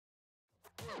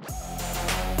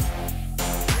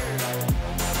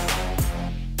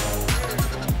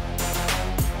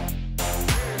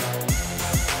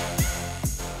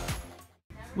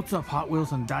What's up, Hot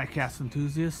Wheels and diecast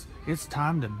enthusiasts? It's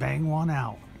time to bang one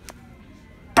out.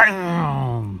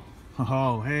 Bam!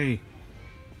 Oh, hey,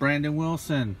 Brandon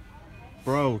Wilson.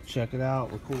 Bro, check it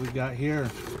out. Look what we got here.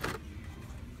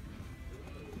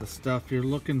 The stuff you're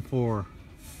looking for.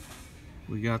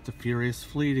 We got the Furious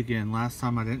Fleet again. Last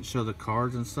time I didn't show the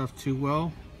cards and stuff too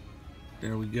well.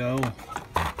 There we go.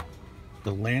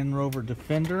 The Land Rover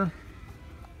Defender.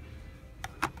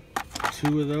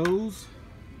 2 of those.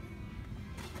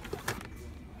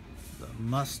 The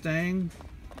Mustang.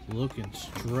 Looking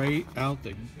straight out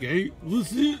the gate.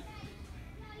 What's it?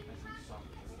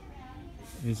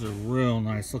 These are real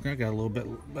nice looking. I got a little bit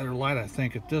better light, I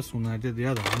think, at this one than I did the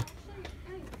other one.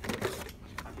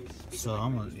 So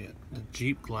I'm gonna get the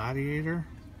Jeep Gladiator.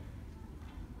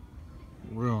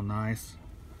 Real nice.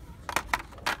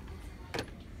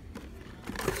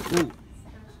 Ooh.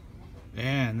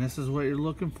 And this is what you're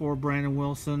looking for, Brandon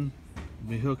Wilson. I'll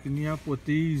be hooking you up with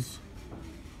these.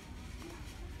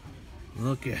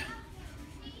 Look at.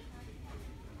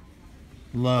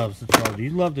 Loves the Charger.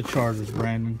 You love the Chargers,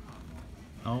 Brandon.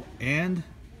 Oh, and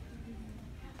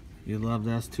you love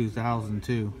the S2000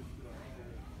 too.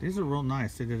 These are real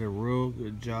nice. They did a real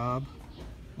good job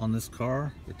on this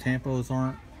car. The tampos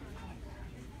aren't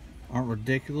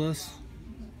ridiculous.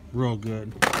 Real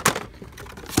good.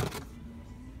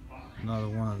 Another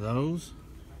one of those.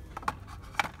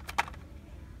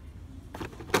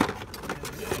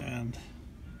 And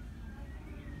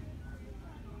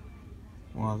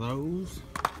one of those.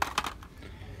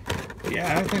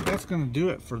 Yeah, I think that's gonna do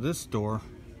it for this store.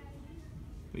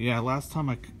 But yeah, last time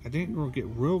I didn't really get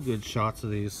real good shots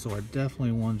of these, so I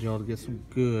definitely wanted y'all to get some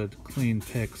good, clean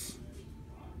pics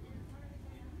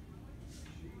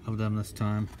of them this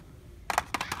time.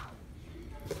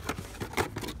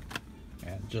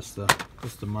 And just the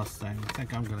Mustang. I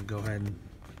think I'm gonna go ahead and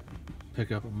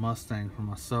pick up a Mustang for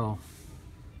myself.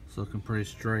 It's looking pretty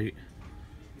straight.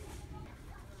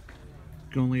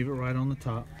 Gonna leave it right on the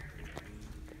top.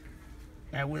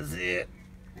 That was it.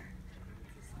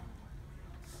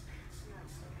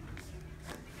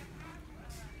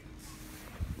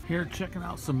 Here, checking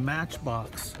out some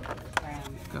Matchbox.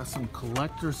 Got some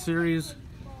collector series.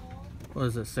 What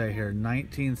does it say here?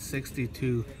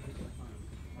 1962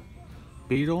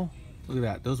 Beetle. Look at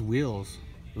that. Those wheels.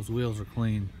 Those wheels are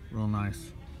clean. Real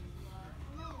nice.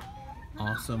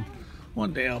 Awesome.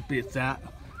 One day I'll be at that.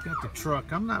 Got the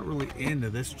truck. I'm not really into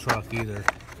this truck either.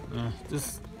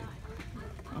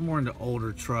 I'm more into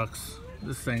older trucks.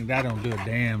 This thing, that don't do a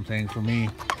damn thing for me.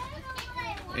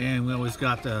 And we always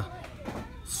got the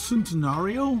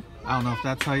Centenario. I don't know if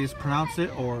that's how you pronounce it,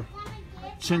 or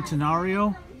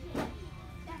Centenario.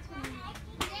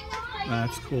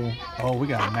 That's cool. Oh, we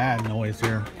got mad noise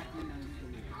here.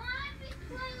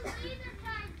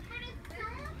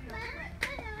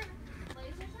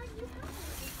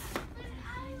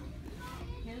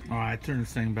 Alright, turn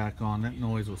this thing back on. That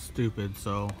noise was stupid,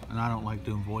 so, and I don't like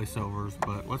doing voiceovers,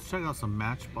 but let's check out some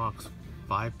Matchbox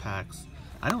 5-packs.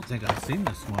 I don't think I've seen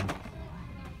this one.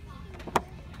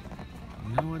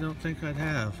 No, I don't think I'd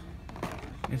have.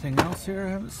 Anything else here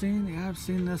I haven't seen? Yeah, I've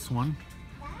seen this one.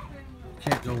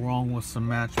 Can't go wrong with some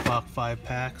Matchbox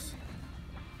 5-packs.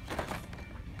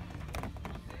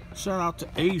 Shout out to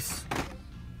Ace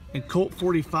and Colt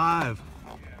 45.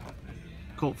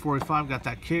 Colt 45 got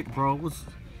that kick, bro.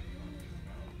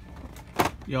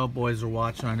 Y'all boys are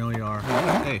watching, I know you are.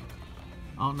 Hey,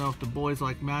 I don't know if the boys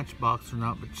like Matchbox or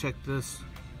not, but check this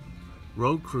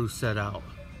Road Crew set out.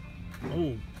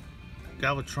 Oh,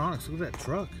 Galvatronics, look at that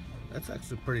truck. That's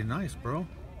actually pretty nice, bro.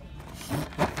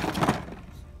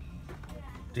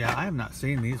 Yeah, I have not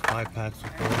seen these 5-packs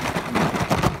before.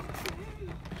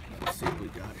 Let's see what we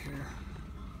got here.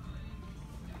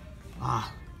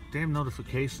 Ah, damn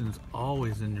notifications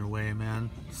always in your way, man.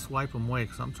 Swipe them away,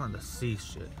 because I'm trying to see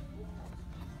shit.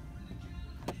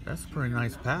 That's a pretty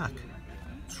nice pack.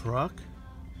 Truck.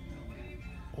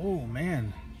 Oh,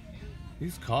 man.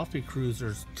 These coffee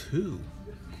cruisers, too.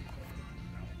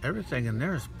 Everything in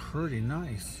there is pretty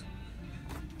nice.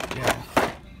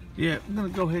 Yeah, I'm gonna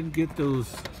go ahead and get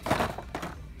those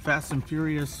Fast and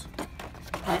Furious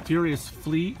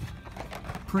Fleet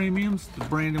premiums. The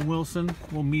Brandon Wilson.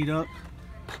 We'll meet up.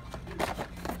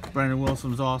 Brandon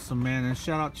Wilson's awesome, man. And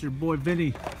shout out to your boy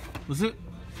Vinny. Was it?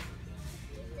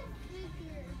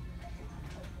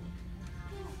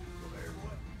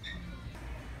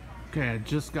 Okay, I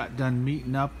just got done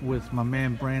meeting up with my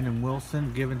man Brandon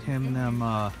Wilson, giving him them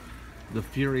the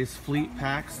Furious Fleet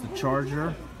packs, the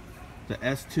Charger, the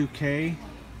S2K.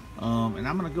 And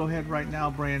I'm gonna go ahead right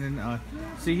now, Brandon.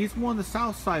 See, he's one of the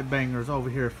South Side bangers over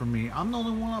here for me. I'm the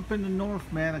only one up in the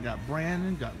North, man. I got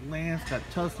Brandon, got Lance, got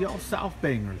Tusky, all South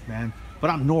bangers, man. But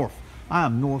I'm North. I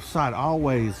am North Side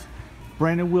always.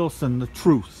 Brandon Wilson, the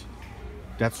truth.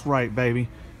 That's right, baby.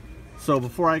 So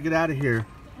before I get out of here,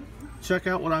 check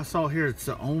out what I saw here. It's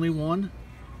the only one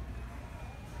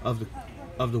of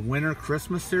the winter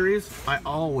Christmas series. I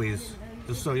always,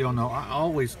 just so y'all know, I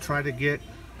always try to get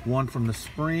one from the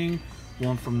spring,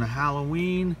 one from the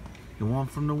Halloween, and one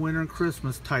from the winter and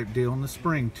Christmas type deal in the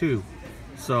spring too.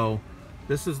 So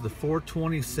this is the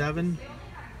 427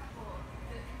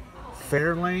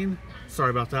 Fairlane.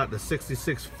 Sorry about that, the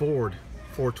 66 Ford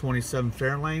 427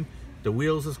 Fairlane. The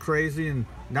wheels is crazy and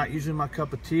not usually my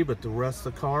cup of tea, but the rest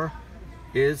of the car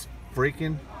is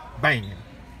freaking banging.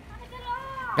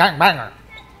 Gang banger.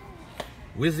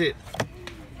 Whiz it.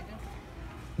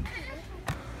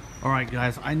 Alright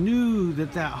guys, I knew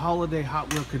that that holiday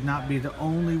Hot Wheel could not be the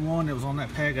only one that was on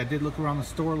that peg. I did look around the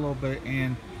store a little bit,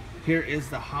 and here is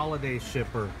the holiday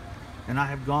shipper. And I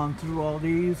have gone through all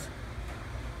these.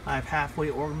 I've halfway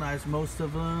organized most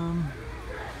of them.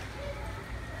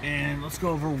 And let's go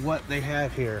over what they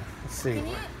have here. Let's see.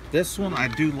 This one I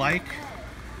do like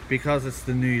because it's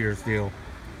the New Year's deal.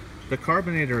 The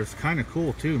carbonator is kind of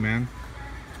cool too, man.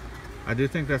 I do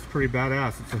think that's pretty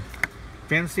badass. It's a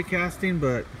fantasy casting,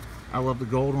 but I love the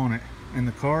gold on it. And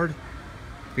the card,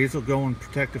 these will go in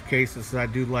protective cases. So I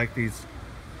do like these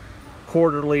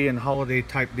quarterly and holiday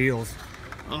type deals.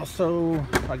 Also,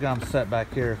 I got them set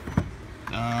back here.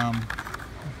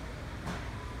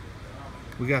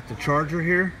 We got the charger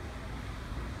here.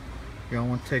 Y'all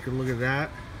want to take a look at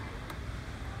that?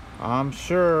 I'm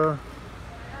sure.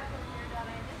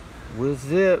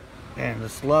 With it, and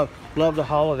just love the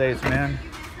holidays, man.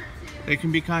 They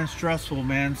can be kind of stressful,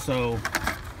 man, so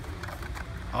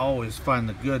I always find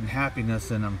the good and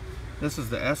happiness in them. This is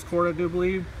the Escort, I do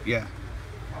believe. Yeah.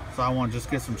 So I want to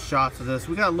just get some shots of this.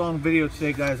 We got a long video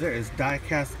today, guys. There is die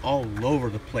cast all over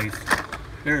the place.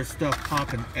 There is stuff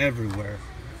popping everywhere.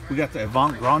 We got the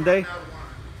Avant Grande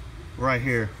right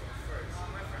here.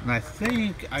 And I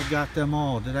think I got them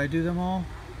all. Did I do them all?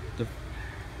 I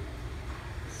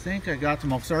think I got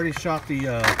them all. I already shot the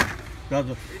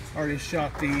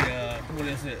what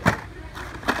is it?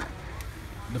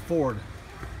 The Ford,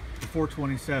 the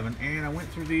 427. And I went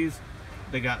through these.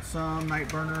 They got some night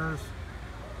burners,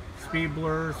 speed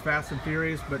blurs, Fast and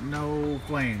Furious, but no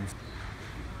flames.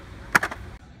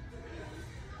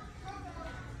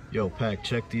 Yo, Pack,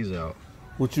 check these out.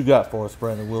 What you got for us,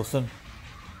 Brandon Wilson?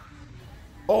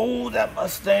 Oh, that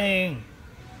Mustang!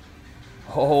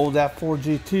 Oh, that Ford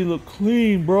GT look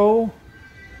clean, bro.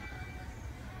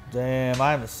 Damn,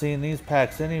 I haven't seen these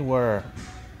packs anywhere.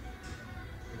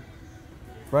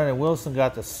 Brandon Wilson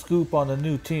got the scoop on the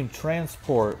new Team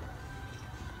Transport.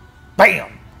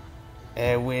 Bam!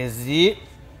 And where's it?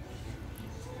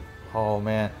 Oh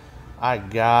man, I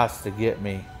got to get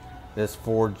me this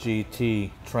Ford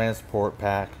GT Transport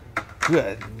pack.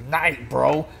 Good night,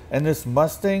 bro. And this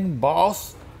Mustang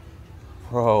Boss,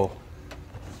 bro.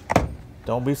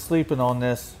 Don't be sleeping on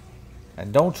this,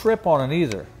 and don't trip on it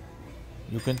either.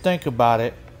 You can think about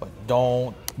it, but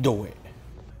don't do it.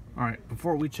 All right,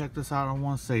 before we check this out, I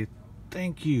want to say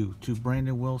thank you to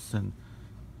Brandon Wilson,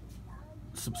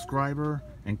 subscriber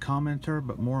and commenter,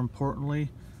 but more importantly,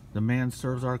 the man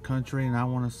serves our country, and I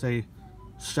want to say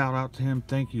shout out to him.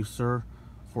 Thank you, sir,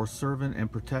 for serving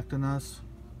and protecting us.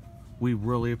 We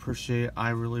really appreciate it.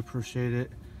 I really appreciate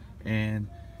it. And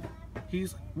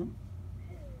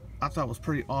I thought it was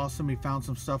pretty awesome. He found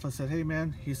some stuff. I said, hey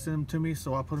man, he sent them to me,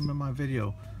 so I put them in my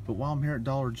video. But while I'm here at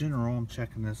Dollar General, I'm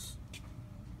checking this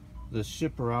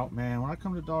shipper out, man. When I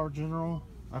come to Dollar General,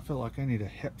 I feel like I need a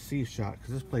Hep C shot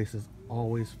because this place is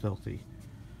always filthy.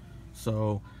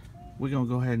 So we're gonna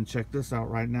go ahead and check this out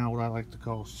right now, what I like to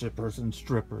call shippers and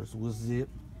strippers with zip.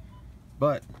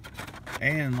 But,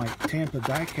 and like Tampa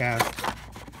Diecast,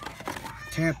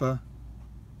 Tampa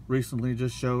recently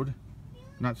just showed,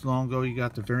 not too long ago, you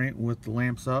got the variant with the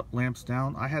lamps up, lamps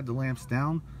down. I had the lamps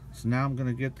down, so now I'm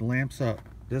gonna get the lamps up.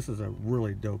 This is a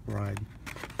really dope ride.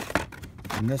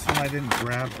 And this one I didn't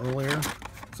grab earlier,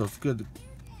 so it's good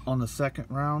on the second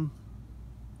round.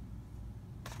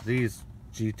 These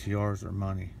GTRs are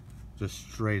money,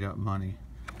 just straight up money.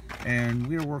 And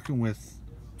we are working with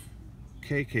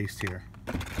K-Case here.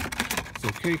 So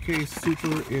K-Case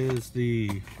Super is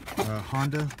the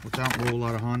Honda, which I don't roll a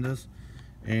lot of Hondas.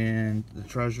 And the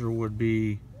treasure would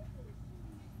be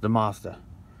the Mazda.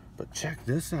 But check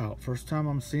this out. First time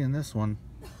I'm seeing this one.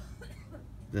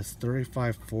 This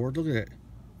 35 Ford. Look at it.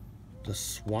 the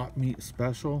swap meet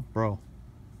special, bro.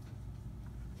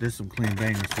 There's some clean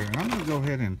bangers here, and I'm gonna go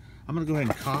ahead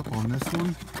and cop on this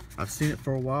one. I've seen it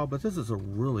for a while, but this is a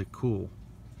really cool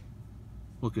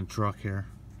looking truck here.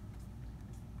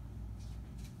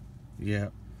 Yeah.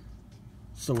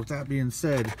 So with that being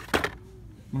said, I'm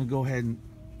gonna go ahead and,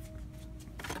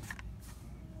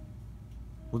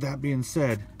 with that being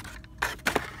said,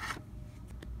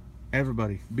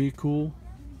 everybody be cool,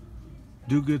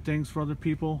 do good things for other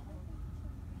people,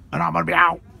 and I'm gonna be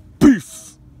out.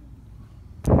 Peace.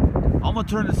 I'm gonna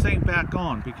turn this thing back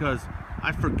on because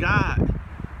I forgot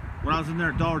when I was in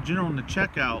there at Dollar General in the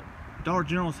checkout. Dollar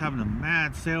General is having a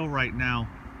mad sale right now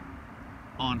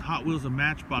on Hot Wheels and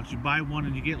Matchbox. You buy one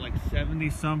and you get like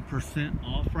 70%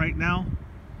 off right now.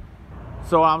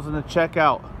 So I was in the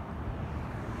checkout,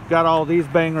 got all these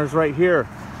bangers right here.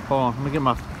 Hold on, let me get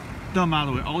my thumb out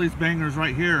of the way. All these bangers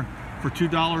right here for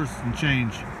 $2 and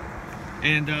change.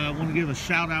 And I want to give a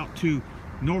shout out to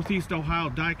Northeast Ohio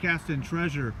Diecast and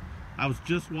Treasure. I was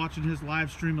just watching his live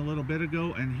stream a little bit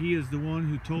ago, and he is the one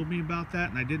who told me about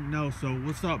that, and I didn't know. So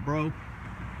what's up, bro?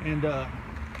 And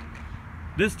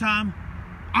this time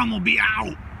I'm gonna be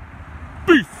out.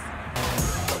 Peace.